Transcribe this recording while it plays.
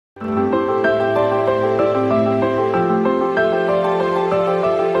Good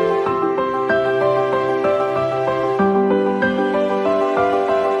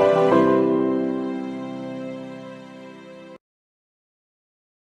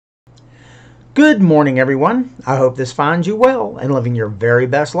morning, everyone. I hope this finds you well and living your very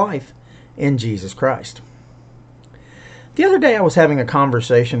best life in Jesus Christ. The other day I was having a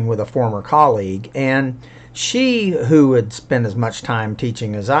conversation with a former colleague, and she, who had spent as much time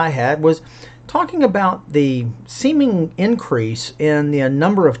teaching as I had, was talking about the seeming increase in the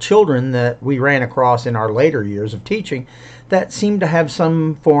number of children that we ran across in our later years of teaching that seemed to have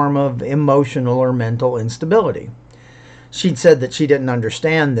some form of emotional or mental instability. She'd said that she didn't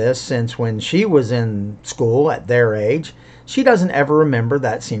understand this since when she was in school at their age, she doesn't ever remember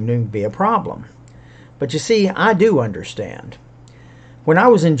that seeming to be a problem. But you see, I do understand. When I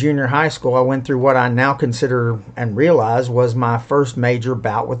was in junior high school, I went through what I now consider and realize was my first major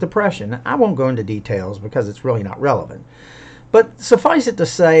bout with depression. I won't go into details because it's really not relevant. But suffice it to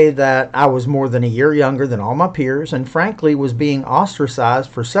say that I was more than a year younger than all my peers and frankly was being ostracized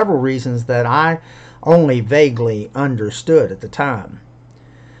for several reasons that I only vaguely understood at the time.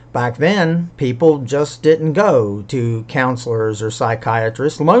 Back then, people just didn't go to counselors or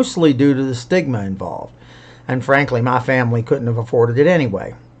psychiatrists, mostly due to the stigma involved. And frankly, my family couldn't have afforded it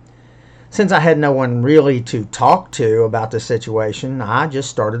anyway. Since I had no one really to talk to about the situation, I just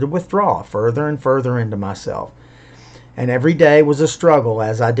started to withdraw further and further into myself. And every day was a struggle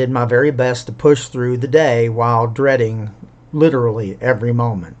as I did my very best to push through the day while dreading literally every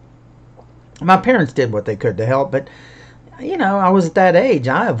moment. My parents did what they could to help, but, I was at that age.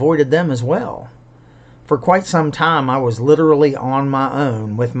 I avoided them as well. For quite some time, I was literally on my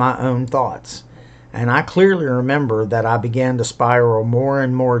own with my own thoughts. And I clearly remember that I began to spiral more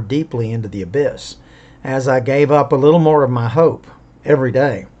and more deeply into the abyss as I gave up a little more of my hope every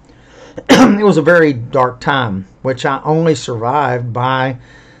day. It was a very dark time, which I only survived by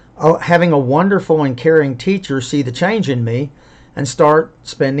having a wonderful and caring teacher see the change in me and start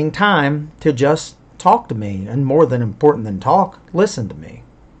spending time to just talk to me, and more than important than talk, listen to me.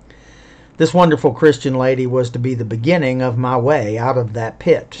 This wonderful Christian lady was to be the beginning of my way out of that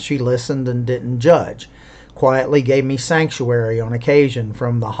pit. She listened and didn't judge, quietly gave me sanctuary on occasion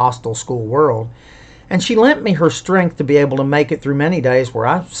from the hostile school world, and she lent me her strength to be able to make it through many days where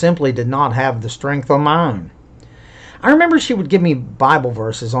I simply did not have the strength on my own. I remember she would give me Bible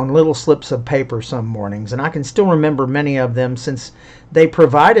verses on little slips of paper some mornings, and I can still remember many of them since they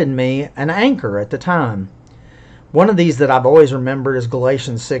provided me an anchor at the time. One of these that I've always remembered is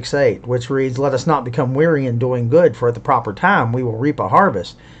Galatians 6:8, which reads, "Let us not become weary in doing good, for at the proper time we will reap a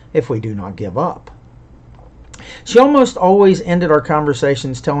harvest if we do not give up." She almost always ended our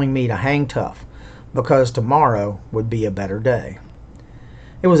conversations telling me to hang tough, because tomorrow would be a better day.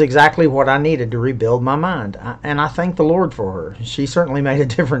 It was exactly what I needed to rebuild my mind, and I thank the Lord for her. She certainly made a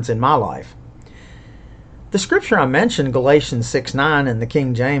difference in my life. The scripture I mentioned, Galatians 6:9 in the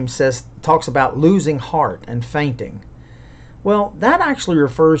King James, talks about losing heart and fainting. Well, that actually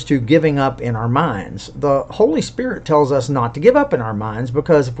refers to giving up in our minds. The Holy Spirit tells us not to give up in our minds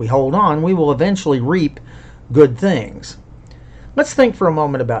because if we hold on, we will eventually reap good things. Let's think for a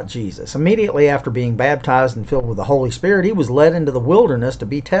moment about Jesus. Immediately after being baptized and filled with the Holy Spirit, he was led into the wilderness to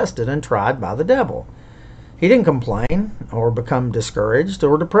be tested and tried by the devil. He didn't complain or become discouraged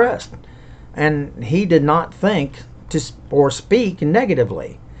or depressed, and he did not think or speak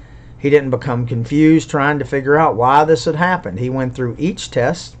negatively. He didn't become confused trying to figure out why this had happened. He went through each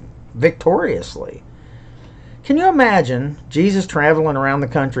test victoriously. Can you imagine Jesus traveling around the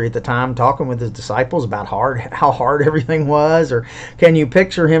country at the time talking with his disciples about how hard everything was? Or can you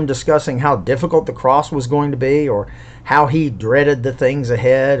picture him discussing how difficult the cross was going to be, or how he dreaded the things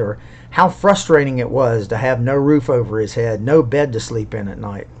ahead, or how frustrating it was to have no roof over his head, no bed to sleep in at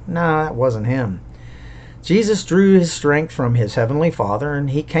night? No, that wasn't him. Jesus drew his strength from his heavenly Father,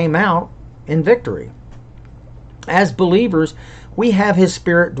 and he came out in victory. As believers, we have his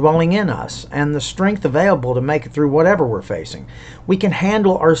Spirit dwelling in us and the strength available to make it through whatever we're facing. We can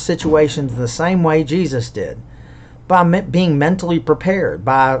handle our situations the same way Jesus did, by being mentally prepared,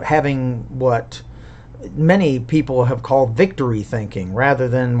 by having what many people have called victory thinking rather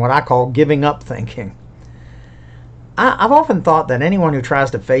than what I call giving up thinking. I've often thought that anyone who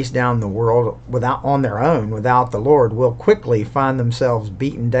tries to face down the world on their own without the Lord will quickly find themselves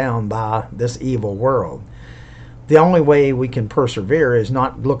beaten down by this evil world. The only way we can persevere is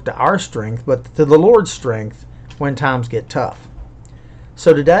not look to our strength, but to the Lord's strength when times get tough.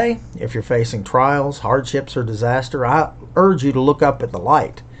 So today, if you're facing trials, hardships, or disaster, I urge you to look up at the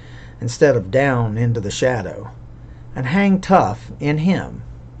light instead of down into the shadow, and hang tough in Him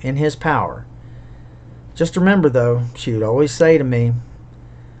in His power. Just remember, though, she would always say to me,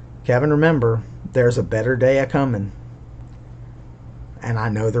 Kevin, remember, there's a better day a-coming. And I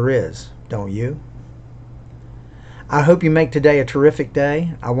know there is, don't you? I hope you make today a terrific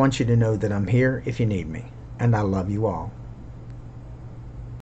day. I want you to know that I'm here if you need me, and I love you all.